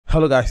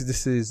Hello guys,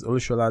 this is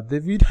Olushola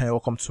David and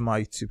welcome to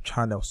my YouTube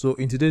channel. So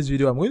in today's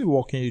video, I'm going to be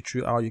walking you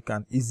through how you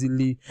can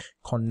easily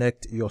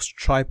connect your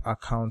Stripe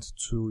account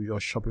to your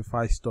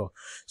Shopify store.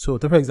 So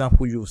for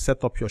example, you've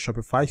set up your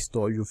Shopify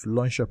store, you've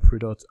launched your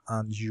product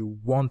and you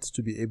want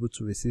to be able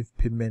to receive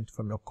payment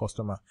from your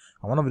customer.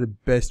 And one of the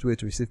best way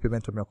to receive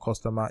payment from your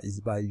customer is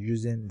by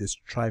using the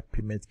Stripe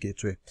payment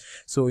gateway.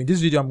 So in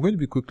this video, I'm going to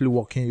be quickly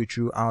walking you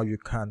through how you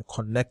can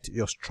connect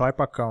your Stripe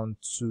account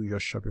to your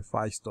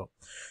Shopify store.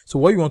 So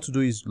what you want to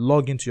do is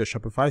log into your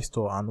Shopify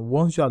store, and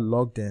once you are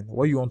logged in,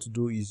 what you want to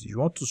do is you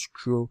want to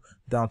scroll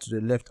down to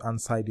the left hand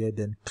side here,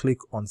 then click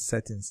on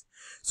settings.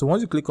 So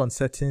once you click on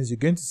settings, you're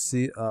going to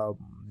see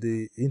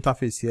the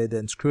interface here,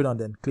 then scroll down,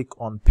 then click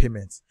on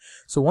payments.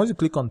 So once you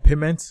click on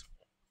payments,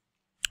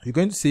 you're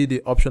going to see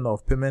the option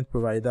of payment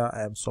provider,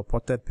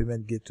 supported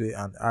payment gateway,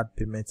 and add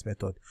payment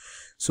method.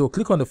 So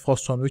click on the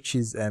first one, which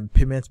is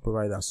payment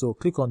provider. So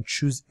click on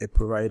choose a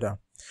provider.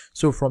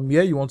 So from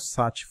here, you want to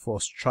search for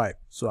Stripe.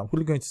 So I'm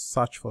quickly going to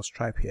search for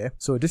Stripe here.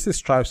 So this is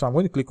Stripe. So I'm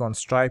going to click on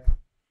Stripe.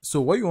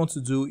 So what you want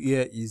to do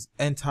here is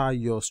enter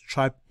your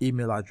Stripe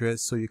email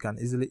address so you can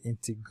easily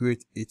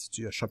integrate it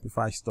to your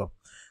Shopify store.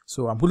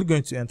 So I'm really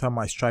going to enter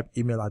my Stripe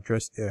email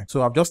address here.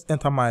 So I've just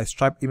entered my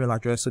Stripe email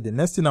address. So the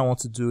next thing I want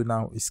to do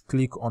now is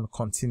click on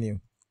continue.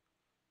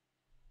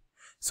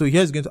 So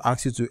here it's going to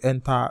ask you to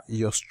enter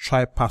your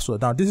Stripe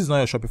password. Now this is not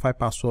your Shopify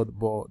password,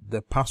 but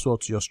the password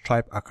to your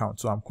Stripe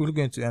account. So I'm quickly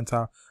going to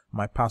enter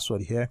my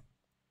password here.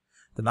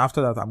 Then after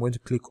that, I'm going to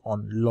click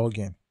on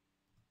login.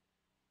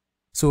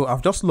 So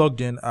I've just logged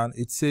in and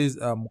it says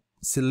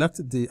select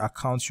the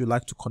accounts you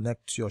like to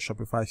connect to your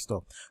Shopify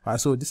store. All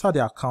right, so these are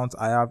the accounts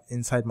I have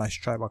inside my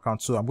Stripe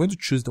account. So I'm going to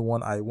choose the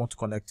one I want to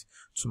connect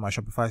to my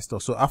Shopify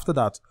store. So after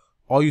that,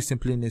 all you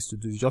simply need to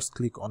do is just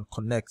click on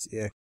connect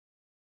here.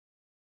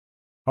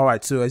 All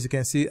right, so as you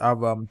can see,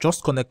 I've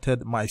just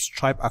connected my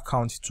Stripe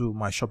account to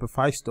my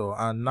Shopify store,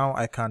 and now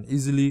I can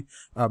easily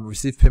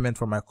receive payment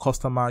from my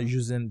customer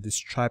using the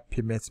Stripe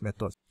payment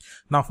method.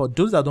 Now, for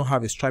those that don't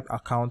have a Stripe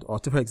account, or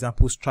for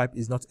example, Stripe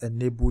is not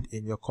enabled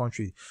in your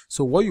country,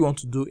 so what you want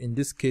to do in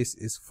this case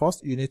is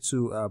first you need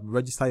to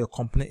register your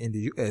company in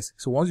the US.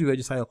 So once you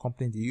register your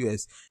company in the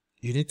US,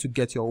 you need to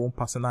get your own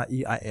personal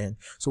EIN.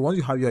 So once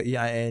you have your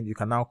EIN, you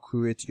can now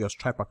create your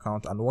Stripe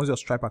account. And once your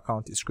Stripe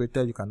account is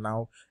created, you can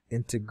now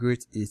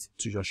integrate it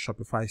to your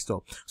Shopify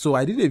store. So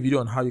I did a video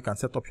on how you can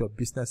set up your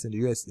business in the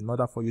US in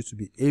order for you to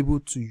be able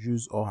to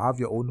use or have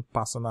your own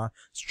personal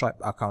Stripe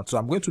account. So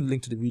I'm going to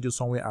link to the video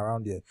somewhere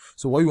around here.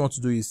 So what you want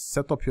to do is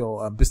set up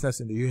your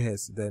business in the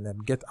US, then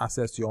get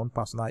access to your own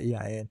personal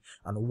EIN.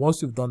 And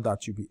once you've done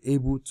that, you'll be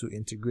able to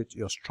integrate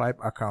your Stripe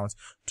account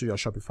to your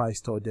Shopify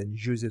store, then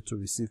use it to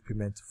receive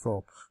payment from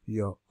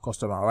your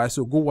customer. All right,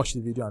 so go watch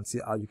the video and see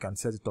how you can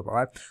set it up. All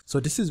right, so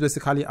this is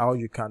basically how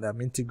you can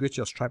integrate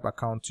your Stripe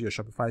account to your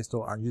Shopify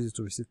store and use it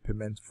to receive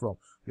payment from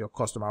your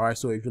customer. All right,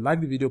 so if you like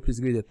the video, please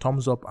give it a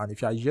thumbs up, and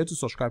if you are yet to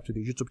subscribe to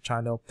the YouTube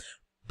channel,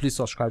 please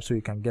subscribe so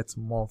you can get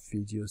more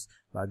videos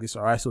like this.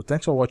 All right, so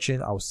thanks for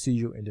watching. I'll see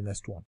you in the next one.